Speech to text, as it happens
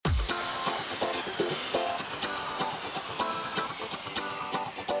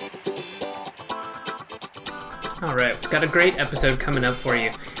All right, we've got a great episode coming up for you.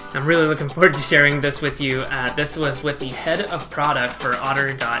 I'm really looking forward to sharing this with you. This was with the head of product for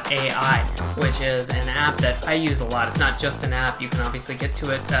Otter.ai, which is an app that I use a lot. It's not just an app. You can obviously get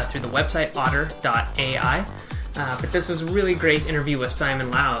to it through the website Otter.ai. But this was a really great interview with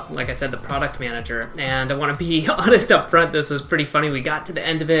Simon Lau, like I said, the product manager. And I want to be honest up front, this was pretty funny. We got to the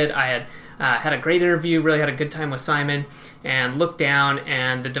end of it. I had a great interview, really had a good time with Simon, and looked down,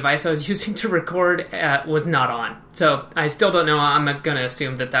 and the device I was using to record was not on. So I still don't know. I'm going to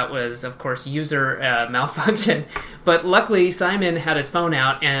assume that was, of course, user malfunction. But luckily, Simon had his phone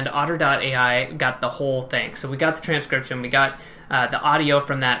out, and Otter.ai got the whole thing. So we got the transcription, we got the audio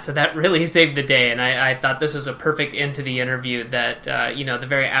from that, so that really saved the day, and I thought this was a perfect end to the interview that, the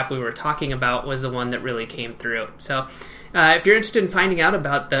very app we were talking about was the one that really came through. So if you're interested in finding out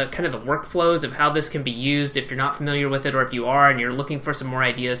about the kind of the workflows of how this can be used, if you're not familiar with it, or if you are and you're looking for some more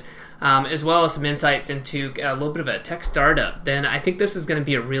ideas, as well as some insights into a little bit of a tech startup, then I think this is going to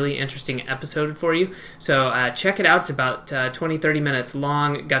be a really interesting episode for you. So check it out. It's about 20-30 minutes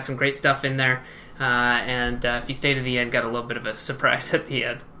long. Got some great stuff in there. And if you stay to the end, got a little bit of a surprise at the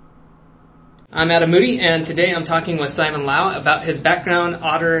end. I'm Adam Moody, and today I'm talking with Simon Lau about his background,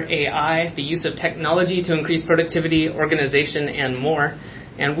 Otter AI, the use of technology to increase productivity, organization, and more.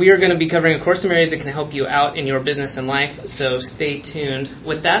 And we are going to be covering, of course, some areas that can help you out in your business and life, so stay tuned.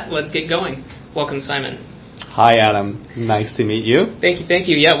 With that, let's get going. Welcome, Simon. Hi, Adam. Nice to meet you. Thank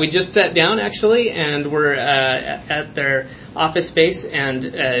you. Yeah, we just sat down, actually, and we're at their office space, and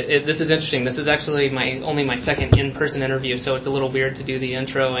this is interesting. This is actually only my second in-person interview, so it's a little weird to do the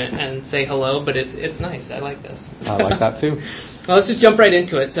intro and say hello, but it's nice. I like this. I like that, too. Well, let's just jump right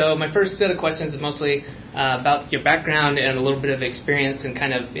into it. So my first set of questions is mostly about your background and a little bit of experience and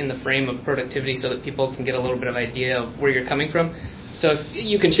kind of in the frame of productivity so that people can get a little bit of idea of where you're coming from. So if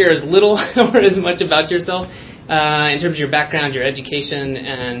you can share as little or as much about yourself in terms of your background, your education,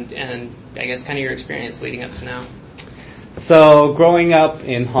 and I guess kind of your experience leading up to now. So growing up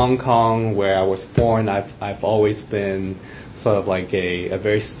in Hong Kong, where I was born, I've always been sort of like a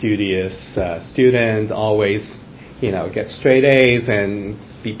very studious student, always, get straight A's and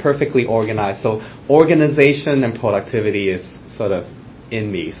be perfectly organized. So organization and productivity is sort of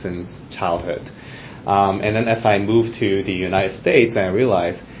in me since childhood. And then as I moved to the United States, I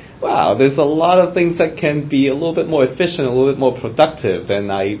realized, wow, there's a lot of things that can be a little bit more efficient, a little bit more productive.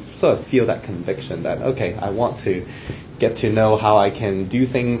 And I sort of feel that conviction that, okay, I want to get to know how I can do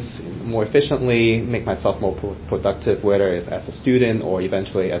things more efficiently, make myself more productive, whether it's as a student or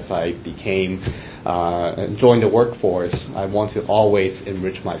eventually as I joined the workforce. I want to always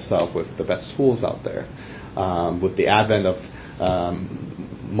enrich myself with the best tools out there. With the advent of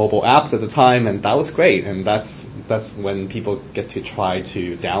mobile apps at the time, and that was great, and that's when people get to try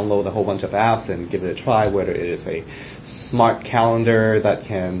to download a whole bunch of apps and give it a try, whether it is a smart calendar that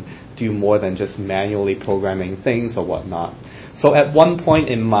can do more than just manually programming things or whatnot. So at one point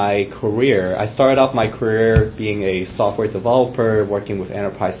in my career, I started off my career being a software developer, working with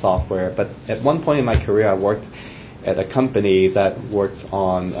enterprise software, but at one point in my career I worked at a company that works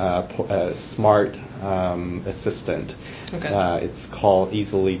on a smart assistant. Okay. It's called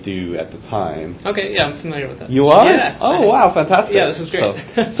Easily Do at the time. Okay, yeah, I'm familiar with that. You are? Yeah. Oh, wow, fantastic. Yeah, this is great.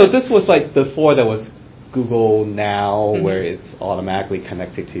 So this was like before there was Google Now, where it's automatically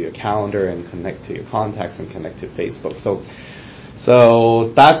connected to your calendar and connect to your contacts and connect to Facebook.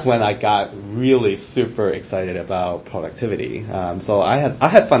 So that's when I got really super excited about productivity. So I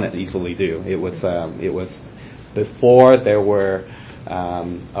had fun at Easily Do. It was before there were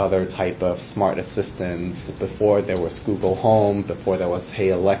other type of smart assistants, before there was Google Home, before there was Hey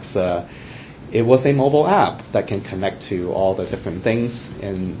Alexa. It was a mobile app that can connect to all the different things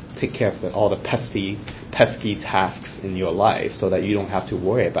and take care of all the pesky tasks in your life so that you don't have to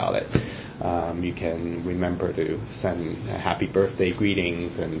worry about it. You can remember to send happy birthday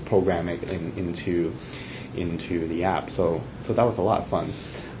greetings and program it into the app. So that was a lot of fun.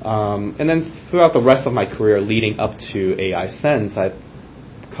 And then throughout the rest of my career leading up to AI Sense, I've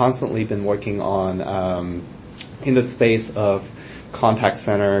constantly been working on in the space of contact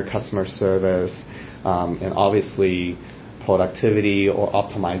center, customer service, and obviously productivity or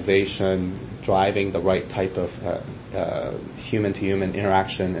optimization, driving the right type of human-to-human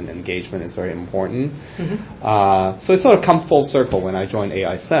interaction and engagement is very important. So it sort of come full circle when I joined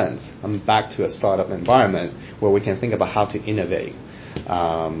AI Sense. I'm back to a startup environment where we can think about how to innovate.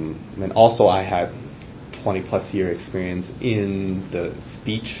 And also I had 20 plus year experience in the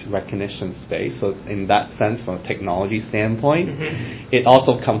speech recognition space. So in that sense, from a technology standpoint, it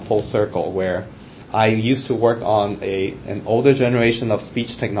also come full circle where I used to work on an older generation of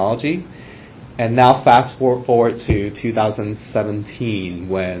speech technology, And now fast forward to 2017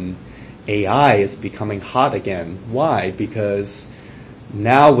 when AI is becoming hot again. Why? Because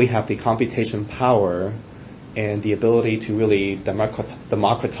now we have the computation power and the ability to really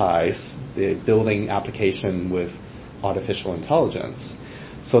democratize the building application with artificial intelligence.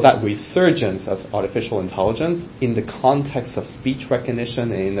 So that resurgence of artificial intelligence in the context of speech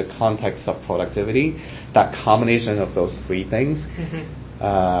recognition and in the context of productivity, that combination of those three things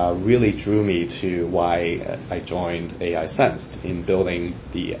really drew me to why I joined AI Sensed in building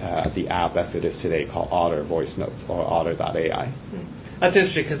the app as it is today called Otter Voice Notes or Otter.ai. That's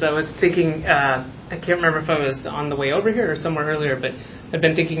interesting because I was thinking, I can't remember if I was on the way over here or somewhere earlier, but I've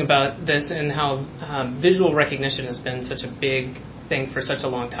been thinking about this and how visual recognition has been such a big thing for such a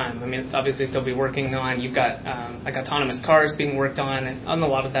long time. I mean, it's obviously still be working on. You've got like autonomous cars being worked on, and a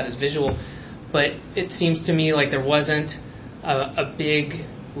lot of that is visual. But it seems to me like there wasn't a big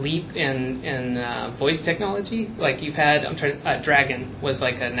leap in voice technology. Like you've had, Dragon was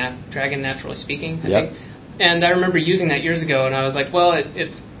like Dragon Naturally Speaking, I think. And I remember using that years ago, and I was like, well,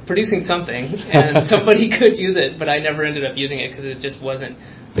 it's producing something, and somebody could use it, but I never ended up using it because it just wasn't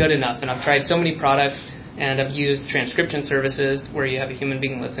good enough. And I've tried so many products, and I've used transcription services where you have a human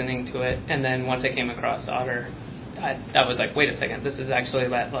being listening to it. And then once I came across Otter, I was like, wait a second, this is actually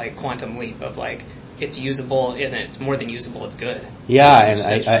that like quantum leap of like, it's usable, and it's more than usable, it's good. Yeah,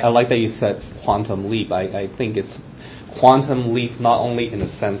 and I like that you said quantum leap. I think it's quantum leap not only in the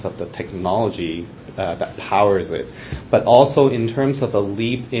sense of the technology that powers it, but also in terms of a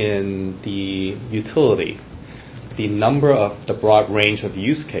leap in the utility, the number of the broad range of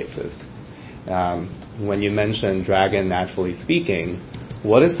use cases. When you mention Dragon Naturally Speaking,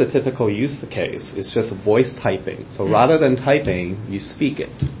 what is the typical use case? It's just voice typing. So rather than typing, you speak it,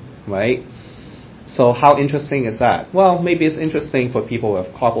 right? So how interesting is that? Well, maybe it's interesting for people with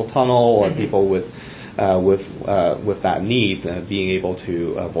carpal tunnel or people with that need, being able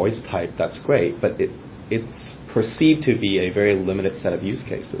to voice type. That's great, but it's perceived to be a very limited set of use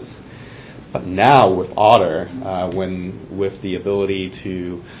cases. But now with Otter, with the ability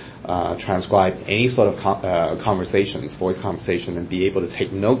to transcribe any sort of conversations, voice conversation, and be able to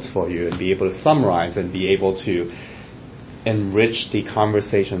take notes for you, and be able to summarize, and be able to enrich the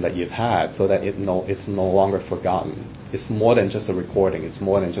conversation that you've had so that it's no longer forgotten. It's more than just a recording. It's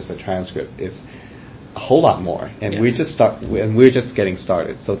more than just a transcript. It's a whole lot more. And we're just getting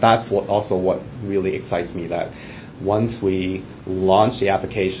started. So that's what really excites me, that once we launch the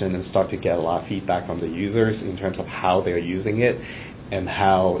application and start to get a lot of feedback from the users in terms of how they're using it and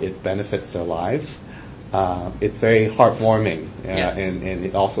how it benefits their lives, it's very heartwarming, and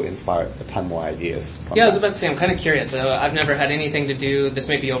it also inspired a ton more ideas. I was about to say, I'm kind of curious. I've never had anything to do, this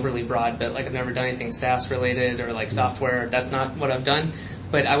may be overly broad, but like I've never done anything SaaS related or like software. That's not what I've done.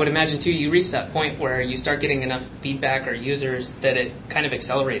 But I would imagine, too, you reach that point where you start getting enough feedback or users that it kind of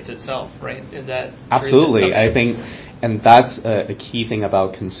accelerates itself, right? Is that absolutely? Okay. I think, and that's a key thing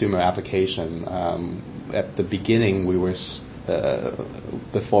about consumer application. At the beginning, we were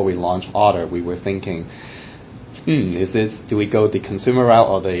before we launched Otter, we were thinking, do we go the consumer route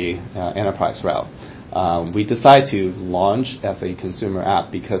or the enterprise route? We decided to launch as a consumer app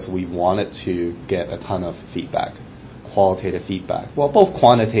because we wanted to get a ton of feedback, qualitative feedback. Well, both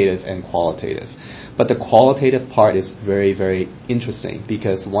quantitative and qualitative. But the qualitative part is very, very interesting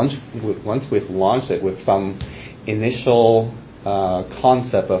because once we've launched it with some initial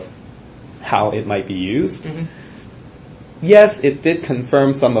concept of how it might be used, yes, it did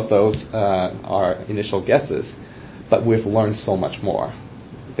confirm some of those our initial guesses, but we've learned so much more.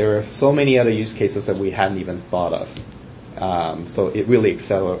 There are so many other use cases that we hadn't even thought of. So it really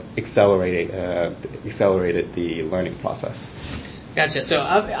accelerated the learning process. Gotcha. So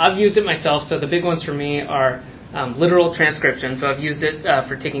I've used it myself. So the big ones for me are literal transcription. So I've used it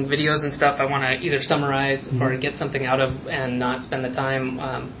for taking videos and stuff I want to either summarize or get something out of and not spend the time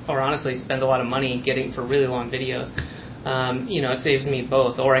or honestly spend a lot of money getting for really long videos. It saves me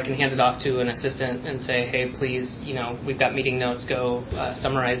both. Or I can hand it off to an assistant and say, hey, please, we've got meeting notes, go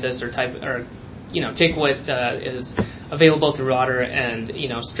summarize this or type or, take what is available through Otter and,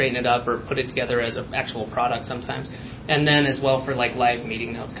 straighten it up or put it together as an actual product sometimes. And then as well for like live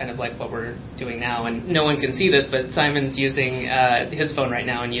meeting notes, kind of like what we're doing now. And no one can see this, but Simon's using his phone right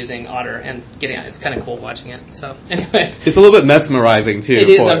now and using Otter and it's kind of cool watching it. So anyway. It's a little bit mesmerizing too. It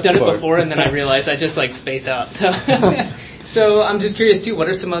is. I've done it before and then I realized I just like space out. So, so I'm just curious too, what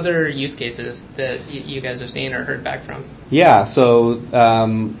are some other use cases that you guys have seen or heard back from? Yeah, so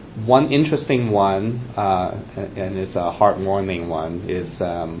one interesting one, and it's a heartwarming one, is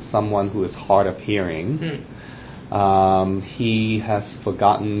someone who is hard of hearing he has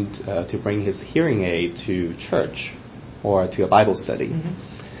forgotten to bring his hearing aid to church or to a Bible study.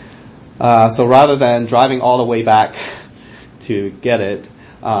 Mm-hmm. So rather than driving all the way back to get it,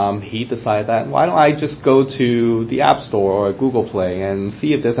 he decided that, why don't I just go to the App Store or Google Play and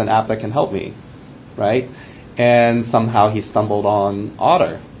see if there's an app that can help me, right? And somehow he stumbled on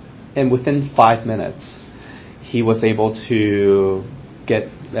Otter. And within 5 minutes, he was able to get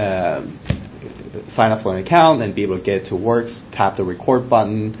sign up for an account and be able to get it to work, tap the record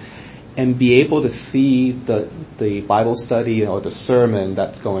button, and be able to see the Bible study or the sermon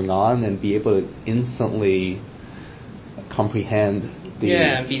that's going on and be able to instantly comprehend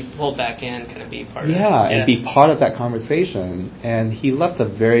and be pulled back in, kind of be part of it. And be part of that conversation. And he left a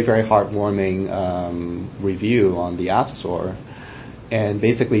very, very heartwarming review on the App Store, and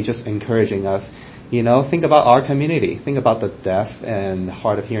basically just encouraging us, think about our community. Think about the deaf and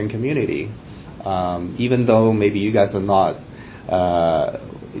hard of hearing community. Even though maybe you guys are not,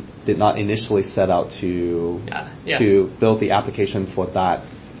 did not initially set out to build the application for that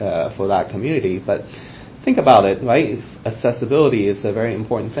community, but think about it, right? Accessibility is a very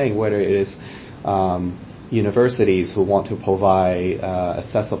important thing, whether it is universities who want to provide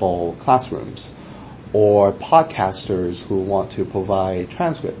accessible classrooms, or podcasters who want to provide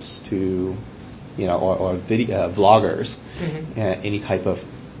transcripts to, or video vloggers, mm-hmm. Any type of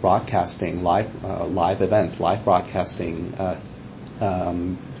broadcasting, live events, live broadcasting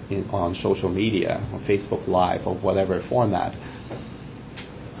on social media, or Facebook Live, or whatever format.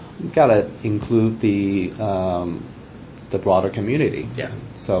 You've got to include the broader community. Yeah.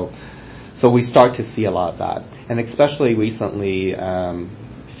 So we start to see a lot of that, and especially recently, a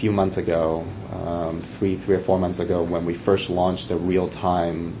few months ago, 3 or 4 months ago, when we first launched the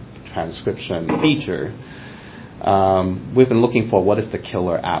real-time transcription feature. We've been looking for what is the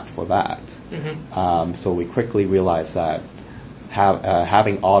killer app for that. Mm-hmm. So we quickly realized that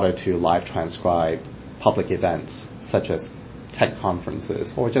having Otter to live transcribe public events such as tech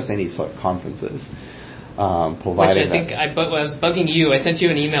conferences or just any sort of conferences, provided. Which I think I was bugging you. I sent you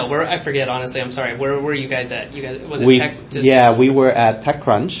an email. I forget, honestly. I'm sorry. Where were you guys at? Was it we were at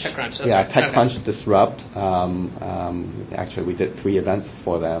TechCrunch. TechCrunch. That's right. TechCrunch Disrupt. Actually, we did 3 events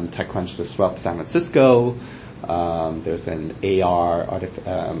for them. TechCrunch Disrupt San Francisco. There's an AR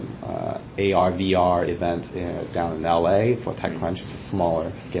VR event down in LA for TechCrunch. It's a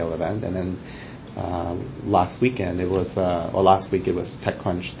smaller scale event, and then last week it was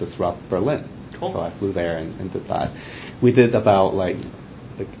TechCrunch Disrupt Berlin. Cool. So I flew there and did that. We did about like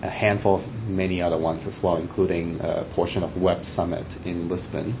a handful of many other ones as well, including a portion of Web Summit in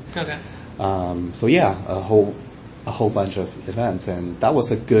Lisbon. Okay. So a whole bunch of events, and that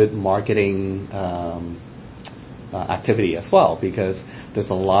was a good marketing activity as well, because there's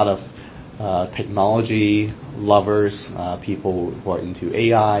a lot of technology lovers, people who are into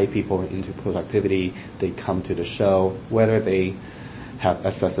AI, people who are into productivity. They come to the show, whether they have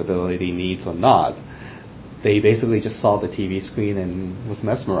accessibility needs or not. They basically just saw the TV screen and was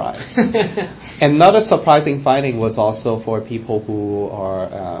mesmerized. Another surprising finding was also for people who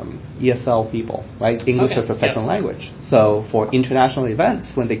are ESL people, right? English as a second language. So for international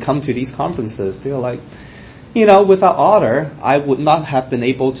events, when they come to these conferences, they're like, without Otter, I would not have been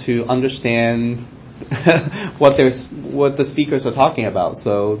able to understand what the speakers are talking about.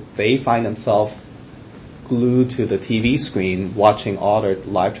 So they find themselves glued to the TV screen watching Otter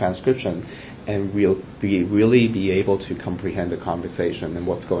live transcription, and really be able to comprehend the conversation and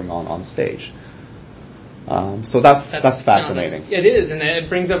what's going on stage. So that's fascinating. It is, and it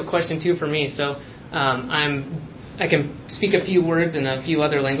brings up a question too for me. So I can speak a few words in a few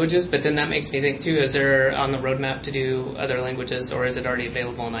other languages, but then that makes me think too, is there on the roadmap to do other languages, or is it already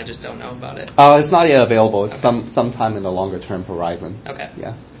available and I just don't know about it? It's not yet available. It's sometime in the longer term horizon. Okay.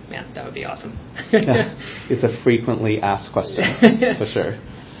 Yeah. Yeah, that would be awesome. It's a frequently asked question, for sure.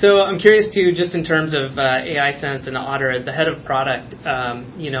 So I'm curious too, just in terms of AI Sense and Otter, as the head of product,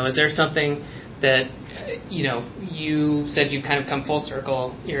 is there something that you said you kind of come full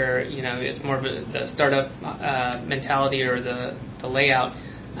circle? It's more of the startup mentality or the layout.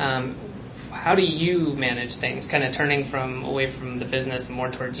 How do you manage things? Kind of turning away from the business and more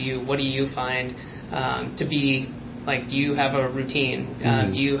towards you. What do you find to be like? Do you have a routine?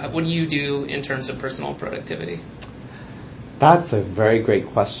 Mm-hmm. What do you do in terms of personal productivity? That's a very great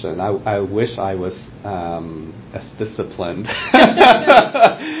question. I wish I was as disciplined.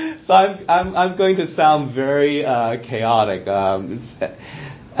 So I'm going to sound very chaotic. Well,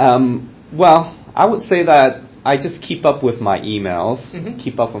 I would say that I just keep up with my emails, Mm-hmm.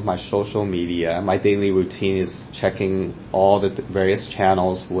 keep up with my social media. My daily routine is checking all the various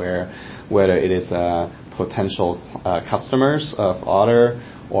channels whether it is potential customers of Otter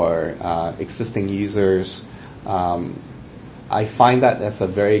or existing users. I find that that's a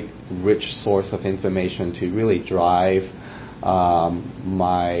very rich source of information to really drive our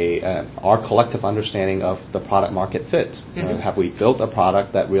collective understanding of the product market fit. Mm-hmm. Have we built a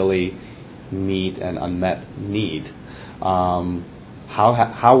product that really meet an unmet need? How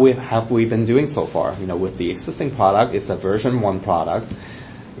have we been doing so far? With the existing product, it's a version 1 product.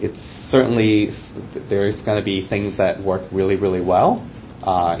 It's certainly there's going to be things that work really, really well.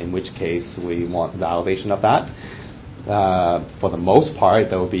 In which case we want validation of that. For the most part,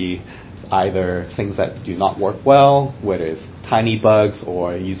 there will be either things that do not work well, whether it's tiny bugs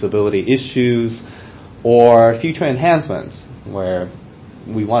or usability issues, or future enhancements where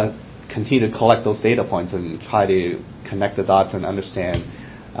we want to continue to collect those data points and try to connect the dots and understand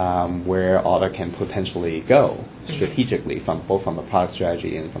where Otter can potentially go strategically, both from a product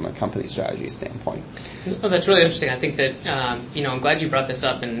strategy and from a company strategy standpoint. Oh, that's really interesting. I think that I'm glad you brought this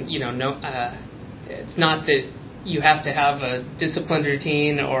up, and it's not that you have to have a disciplined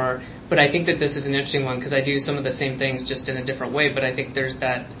routine, but I think that this is an interesting one because I do some of the same things just in a different way. But I think there's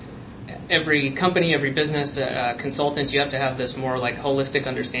that every company, every business, consultant, you have to have this more like holistic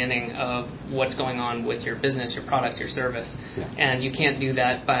understanding of what's going on with your business, your product, your service. Yeah. And you can't do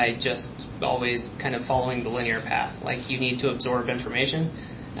that by just always kind of following the linear path. Like you need to absorb information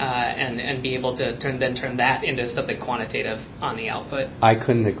and be able to turn that into something quantitative on the output. I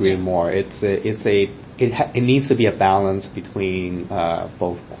couldn't agree more. It needs to be a balance between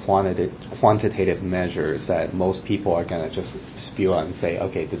both quantitative measures that most people are going to just spew out and say,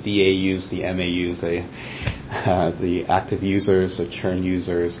 okay, the DAUs, the MAUs, the active users, the churn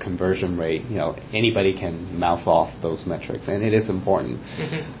users, conversion rate. Anybody can mouth off those metrics, and it is important.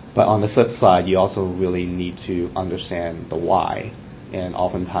 Mm-hmm. But on the flip side, you also really need to understand the why, and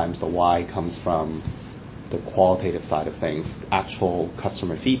oftentimes the why comes from the qualitative side of things, actual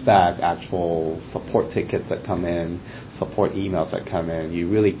customer feedback, actual support tickets that come in, support emails that come in. You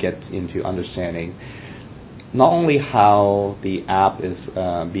really get into understanding not only how the app is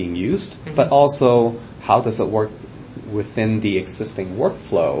being used, mm-hmm. but also how does it work within the existing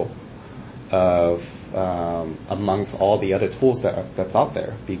workflow of amongst all the other tools that's out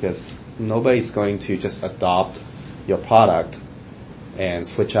there. Because nobody's going to just adopt your product and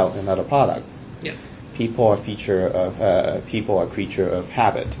switch out another product. Yeah. People are creature of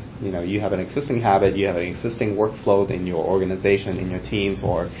habit. You have an existing habit, you have an existing workflow in your organization, in your teams,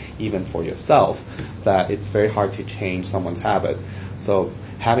 or even for yourself, that it's very hard to change someone's habit. So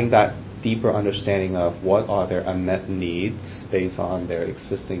having that deeper understanding of what are their unmet needs based on their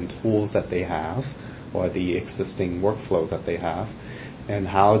existing tools that they have, or the existing workflows that they have, and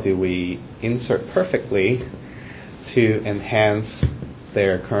how do we insert perfectly to enhance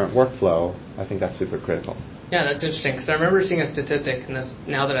their current workflow, I think that's super critical. Yeah, that's interesting, because I remember seeing a statistic, and this,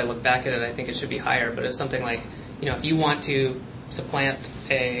 now that I look back at it, I think it should be higher, but it's something like, if you want to supplant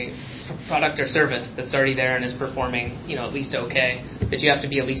a product or service that's already there and is performing, at least okay, that you have to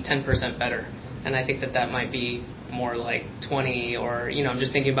be at least 10% better. And I think that might be more like 20, or, I'm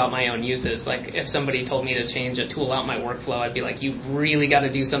just thinking about my own uses. Like, if somebody told me to change a tool out my workflow, I'd be like, you've really got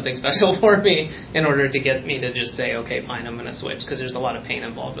to do something special for me in order to get me to just say, okay, fine, I'm going to switch, because there's a lot of pain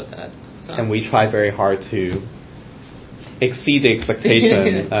involved with that. So. And we try very hard to exceed the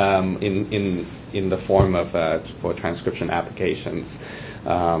expectation in the form of for transcription applications.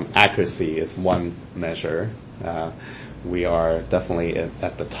 Accuracy is one measure. We are definitely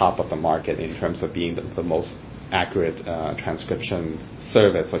at the top of the market in terms of being the most accurate transcription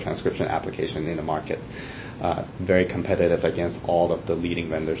service or transcription application in the market. Very competitive against all of the leading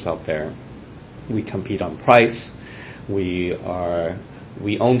vendors out there. We compete on price. We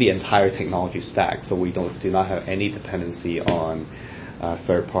own the entire technology stack, so we do not have any dependency on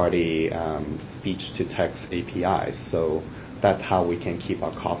third-party speech-to-text APIs. So that's how we can keep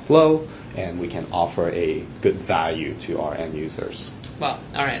our costs low, and we can offer a good value to our end users. Wow.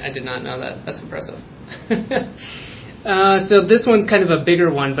 All right. I did not know that. That's impressive. So this one's kind of a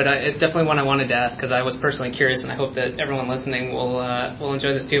bigger one, but it's definitely one I wanted to ask because I was personally curious, and I hope that everyone listening will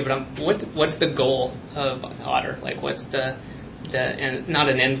enjoy this too. But what's the goal of Otter? Like, what's and not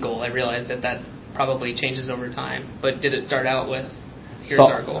an end goal. I realize that probably changes over time. But did it start out with here's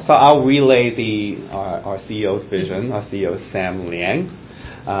our goal? So I'll relay our CEO's vision. Mm-hmm. Our CEO is Sam Liang.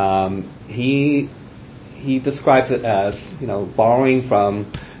 He describes it as borrowing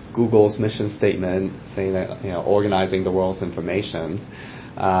from Google's mission statement, saying that organizing the world's information.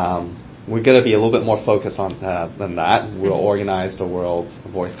 we're going to be a little bit more focused on than that. We'll organize the world's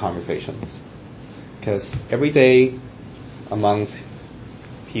voice conversations. Because every day amongst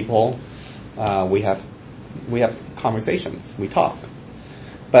people, we have conversations, we talk.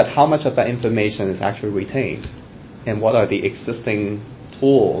 But how much of that information is actually retained? And what are the existing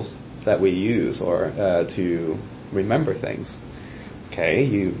tools that we use or to remember things?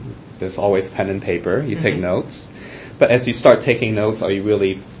 Okay, there's always pen and paper, you take notes. But as you start taking notes, are you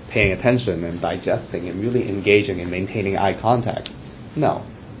really paying attention and digesting and really engaging and maintaining eye contact? No,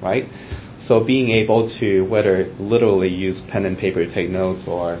 right? So being able to, whether literally use pen and paper to take notes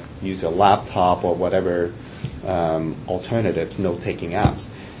or use your laptop or whatever alternatives, note-taking apps,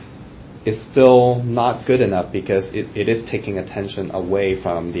 is still not good enough because it is taking attention away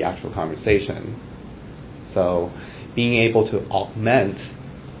from the actual conversation. So being able to augment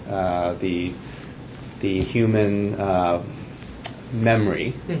the human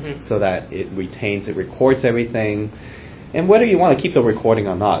memory so that it retains, it records everything. And whether you want to keep the recording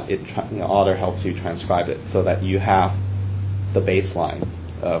or not, Otter helps you transcribe it so that you have the baseline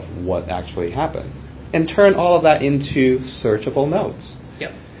of what actually happened. And turn all of that into searchable notes.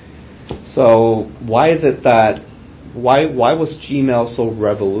 Yep. So why was Gmail so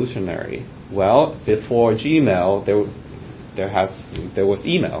revolutionary? Well, before Gmail, there was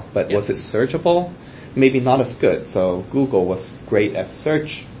email, but was it searchable? Maybe not as good. So Google was great at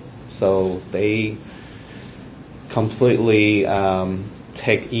search, so they completely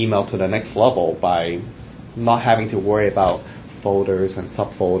take email to the next level by not having to worry about folders and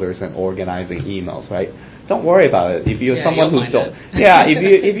subfolders and organizing emails, right? Don't worry about it. If you're someone who don't,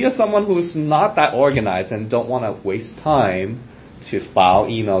 if you're someone who's not that organized and don't want to waste time to file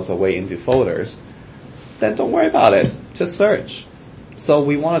emails away into folders, then don't worry about it. Just search. So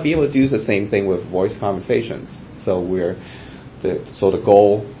we want to be able to do the same thing with voice conversations. So the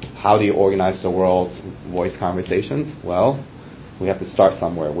goal, how do you organize the world's voice conversations? Well, we have to start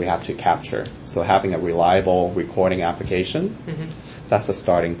somewhere. We have to capture. So having a reliable recording application, that's the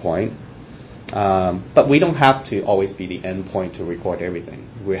starting point. But we don't have to always be the endpoint to record everything.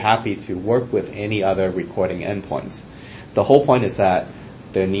 We're happy to work with any other recording endpoints. The whole point is that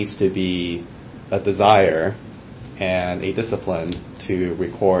there needs to be a desire and a discipline to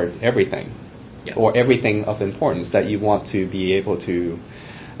record everything, or everything of importance that you want to be able to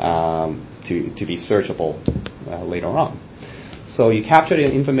be searchable later on. So you capture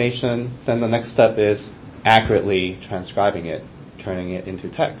the information, then the next step is accurately transcribing it, turning it into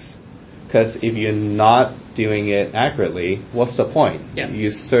text. Because if you're not doing it accurately, what's the point?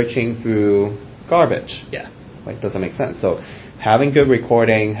 You're searching through garbage. Like, doesn't make sense. So having good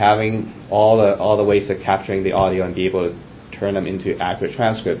recording, having all the ways of capturing the audio and be able to turn them into accurate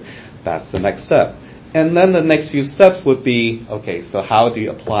transcript, that's the next step. And then the next few steps would be, okay, so how do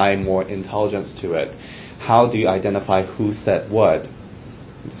you apply more intelligence to it? How do you identify who said what?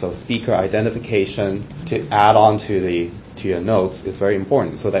 So speaker identification to add on to your notes is very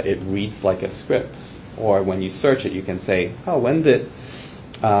important so that it reads like a script. Or when you search it, you can say, oh, when did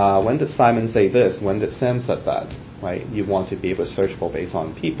Simon say this? When did Sam said that? Right? You want to be able to searchable based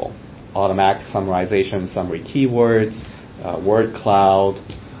on people. Automatic summarization, summary keywords, word cloud,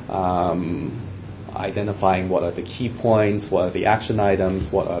 identifying what are the key points, what are the action items,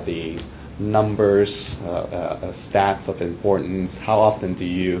 what are the numbers, stats of importance. How often do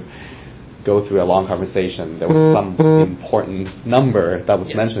you go through a long conversation? There was some important number that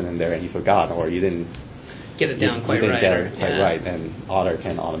was mentioned in there and you forgot, or you didn't get it down quite right, and Otter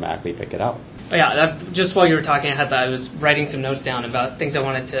can automatically pick it up. Oh, that just while you were talking, I was writing some notes down about things I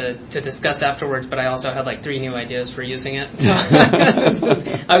wanted to discuss afterwards, but I also had like 3 new ideas for using it. So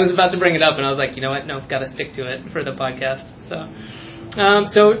I was about to bring it up, and I was like, you know what? No, I've got to stick to it for the podcast. So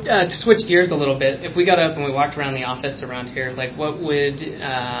to switch gears a little bit, if we got up and we walked around the office around here, like what would,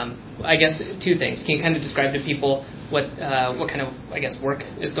 I guess 2 things. Can you kind of describe to people what kind of, I guess, work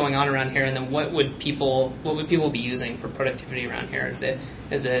is going on around here, and then what would people be using for productivity around here?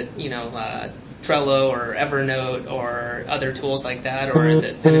 Is it Trello or Evernote or other tools like that, or is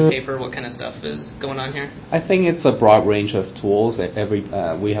it pen and paper? What kind of stuff is going on here? I think it's a broad range of tools.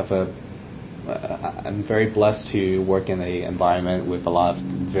 I'm very blessed to work in an environment with a lot of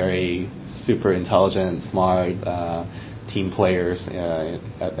very super intelligent, smart team players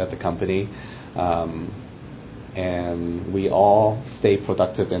at the company. And we all stay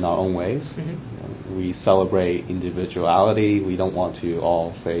productive in our own ways. We celebrate individuality. We don't want to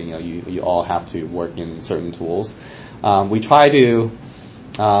all say, you all have to work in certain tools. We try to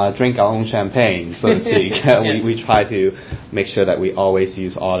drink our own champagne, so to speak. We try to make sure that we always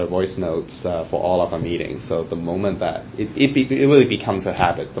use Otter voice notes for all of our meetings. So the moment that it really becomes a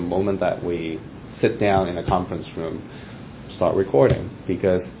habit, the moment that we sit down in a conference room, start recording,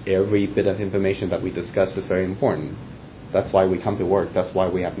 because every bit of information that we discuss is very important. That's why we come to work. That's why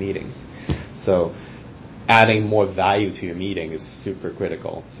we have meetings. So adding more value to your meeting is super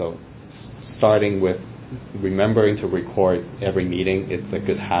critical. So starting with remembering to record every meeting, it's a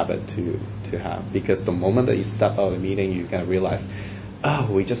good habit to have, because the moment that you step out of the meeting, you're going to realize, oh,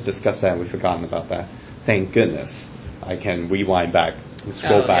 we just discussed that and we've forgotten about that. Thank goodness I can rewind back and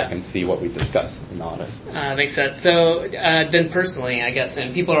scroll back and see what we discussed in Otter. Makes sense. So then personally, I guess,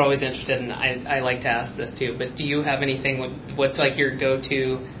 and people are always interested, and I like to ask this too, but do you have anything, what's like your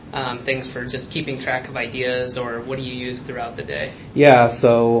go-to things for just keeping track of ideas, or what do you use throughout the day? Yeah,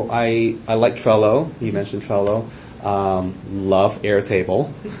 so I like Trello. You mentioned Trello. Love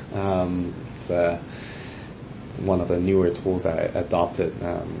Airtable. It's one of the newer tools that I adopted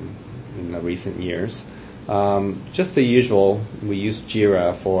in the recent years. Just the usual. We use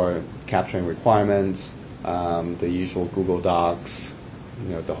Jira for capturing requirements, the usual Google Docs,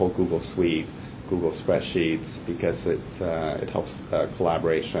 the whole Google suite, Google Spreadsheets, because it helps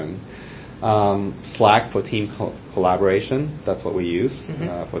collaboration. Slack for team collaboration, that's what we use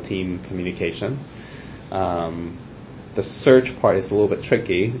for team communication. The search part is a little bit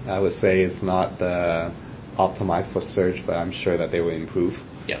tricky. I would say it's not optimized for search, but I'm sure that they will improve.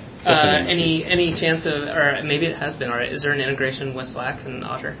 Yeah. Any chance of, or maybe it has been, or is there an integration with Slack and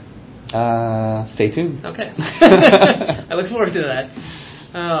Otter? Stay tuned. Okay. I look forward to that.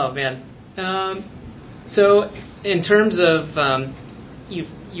 Oh man. So in terms of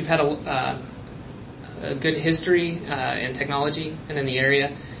you've had a good history in technology and in the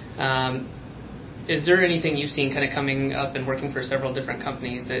area. Is there anything you've seen kind of coming up and working for several different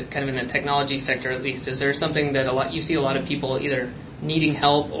companies that kind of in the technology sector at least? Is there something that you see a lot of people either needing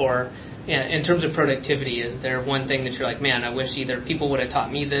help, or in terms of productivity, is there one thing that you're like, man, I wish either people would have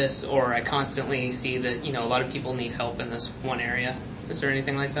taught me this, or I constantly see that a lot of people need help in this one area? Is there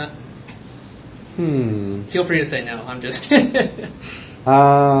anything like that? Feel free to say no. I'm just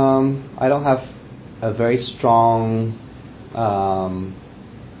I don't have a very strong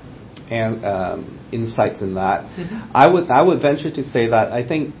insights in that. I would venture to say that I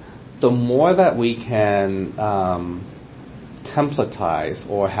think the more that we can templatize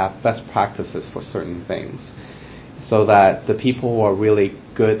or have best practices for certain things, so that the people who are really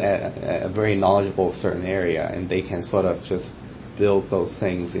good at very knowledgeable of a certain area, and they can sort of just build those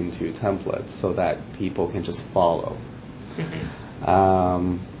things into templates so that people can just follow.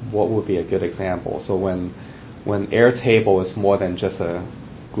 What would be a good example? So when Airtable is more than just a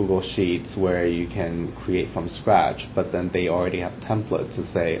Google Sheets where you can create from scratch, but then they already have templates to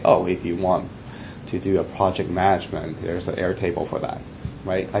say, oh, if you want to do a project management, there's an Airtable for that,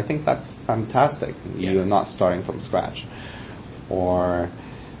 right? I think that's fantastic. Yeah. You're not starting from scratch. Or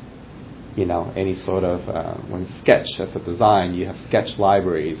any sort of when Sketch as a design, you have Sketch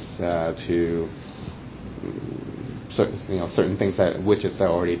libraries to certain things widgets that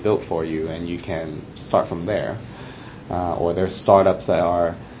are already built for you, and you can start from there. Or there's startups that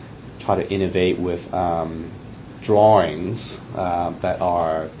are try to innovate with drawings that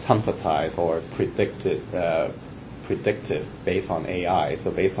are templatized or predictive based on AI.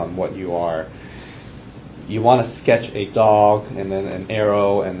 So based on what you want to sketch a dog and then an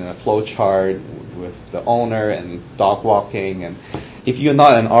arrow and then a flow chart with the owner and dog walking. And if you're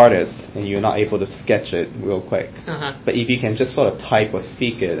not an artist and you're not able to sketch it real quick, but if you can just sort of type or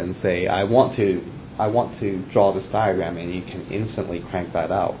speak it and say, I want to draw this diagram, and you can instantly crank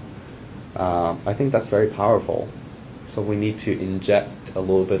that out. I think that's very powerful. So we need to inject a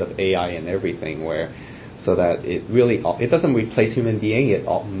little bit of AI in everything, so that it doesn't replace human being, it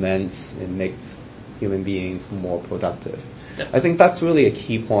augments and makes human beings more productive. Definitely. I think that's really a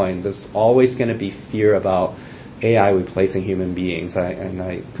key point. There's always going to be fear about AI replacing human beings, and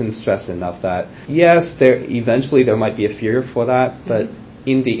I couldn't stress enough that yes, eventually there might be a fear for that, but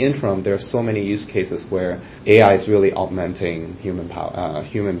in the interim, there are so many use cases where AI is really augmenting human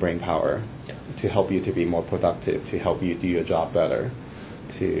brain power to help you to be more productive, to help you do your job better,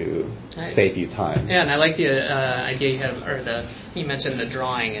 to save you time. Yeah, and I like the idea you had, you mentioned the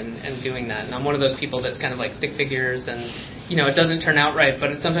drawing and doing that. And I'm one of those people that's kind of like stick figures, and it doesn't turn out right,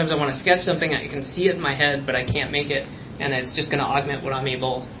 but sometimes I want to sketch something, I can see it in my head, but I can't make it, and it's just going to augment what I'm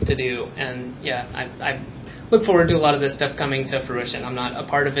able to do. And yeah, I look forward to a lot of this stuff coming to fruition. I'm not a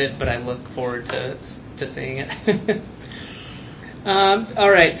part of it, but I look forward to seeing it.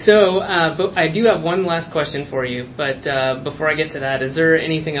 All right, so but I do have one last question for you, but before I get to that, is there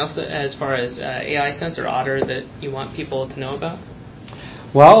anything else as far as AI Sense or Otter that you want people to know about?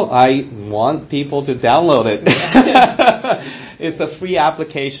 Well, I want people to download it. It's a free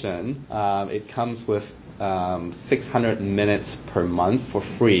application. It comes with 600 minutes per month for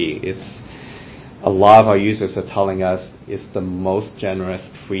free. A lot of our users are telling us it's the most generous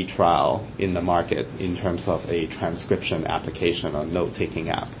free trial in the market in terms of a transcription application or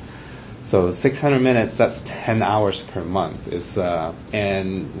note-taking app. So 600 minutes, that's 10 hours per month.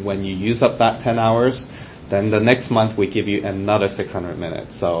 And when you use up that 10 hours, then the next month we give you another 600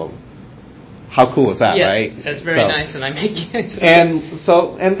 minutes. So how cool is that, yes, right? That's very nice, and I make it. And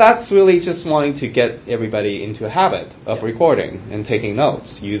that's really just wanting to get everybody into a habit of recording and taking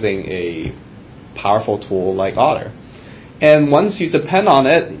notes using a powerful tool like Otter. And once you depend on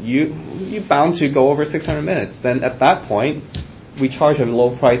it, you're bound to go over 600 minutes. Then at that point, we charge a low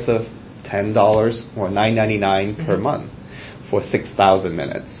price of $10 or $9.99 per month for 6,000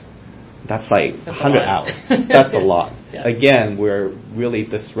 minutes. That's like 100 hours. That's a lot. Yeah. Again, we're really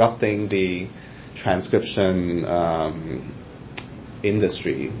disrupting the transcription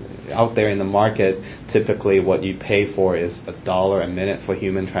industry. Out there in the market, typically what you pay for is $1 a minute for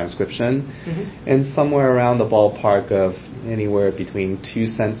human transcription, and somewhere around the ballpark of anywhere between 2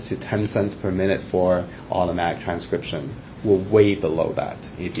 cents to 10 cents per minute for automatic transcription. We're way below that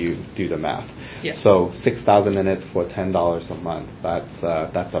if you do the math. Yeah. So 6,000 minutes for $10 a month. That's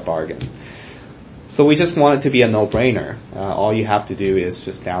a bargain. So we just want it to be a no-brainer. All you have to do is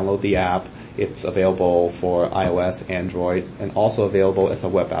just download the app. It's available for iOS, Android, and also available as a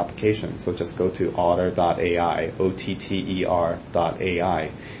web application. So just go to otter.ai,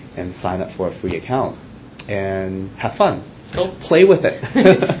 OTTER.ai, and sign up for a free account. And have fun. Cool. Play with it.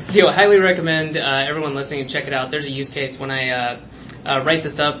 I highly recommend everyone listening check it out. There's a use case when I write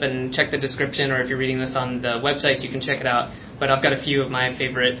this up and check the description, or if you're reading this on the website, you can check it out. But I've got a few of my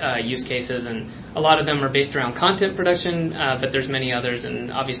favorite use cases, and a lot of them are based around content production, but there's many others, and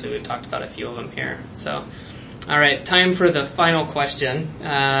obviously we've talked about a few of them here. So, all right, time for the final question,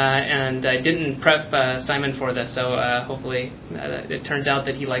 and I didn't prep Simon for this, so hopefully it turns out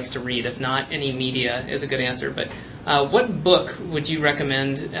that he likes to read. If not, any media is a good answer. But what book would you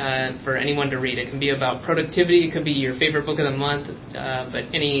recommend for anyone to read? It can be about productivity, it could be your favorite book of the month, but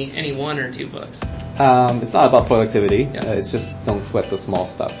any one or two books. It's not about productivity. It's just don't sweat the small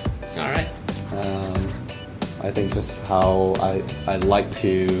stuff. All right. I think just how I like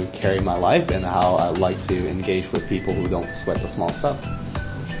to carry my life and how I like to engage with people who don't sweat the small stuff.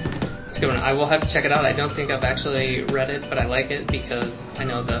 It's a good one. I will have to check it out. I don't think I've actually read it, but I like it because I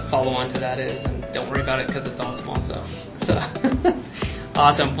know the follow-on to that is, and don't worry about it because it's all small stuff. So,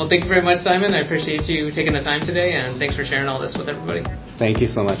 awesome. Well, thank you very much, Simon. I appreciate you taking the time today, and thanks for sharing all this with everybody. Thank you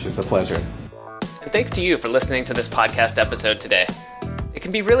so much. It's a pleasure. And thanks to you for listening to this podcast episode today. It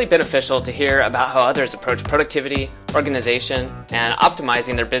can be really beneficial to hear about how others approach productivity, organization, and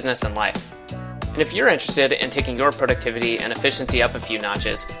optimizing their business and life. And if you're interested in taking your productivity and efficiency up a few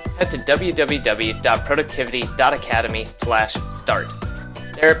notches, head to www.productivity.academy/start.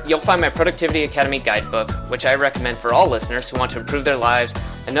 There, you'll find my Productivity Academy guidebook, which I recommend for all listeners who want to improve their lives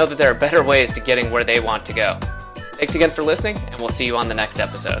and know that there are better ways to getting where they want to go. Thanks again for listening, and we'll see you on the next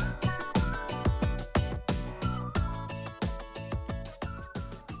episode.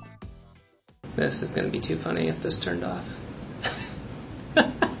 This is going to be too funny if this turned off.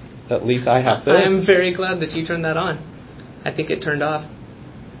 At least I have this. I'm very glad that you turned that on. I think it turned off.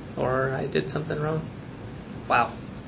 Or I did something wrong. Wow.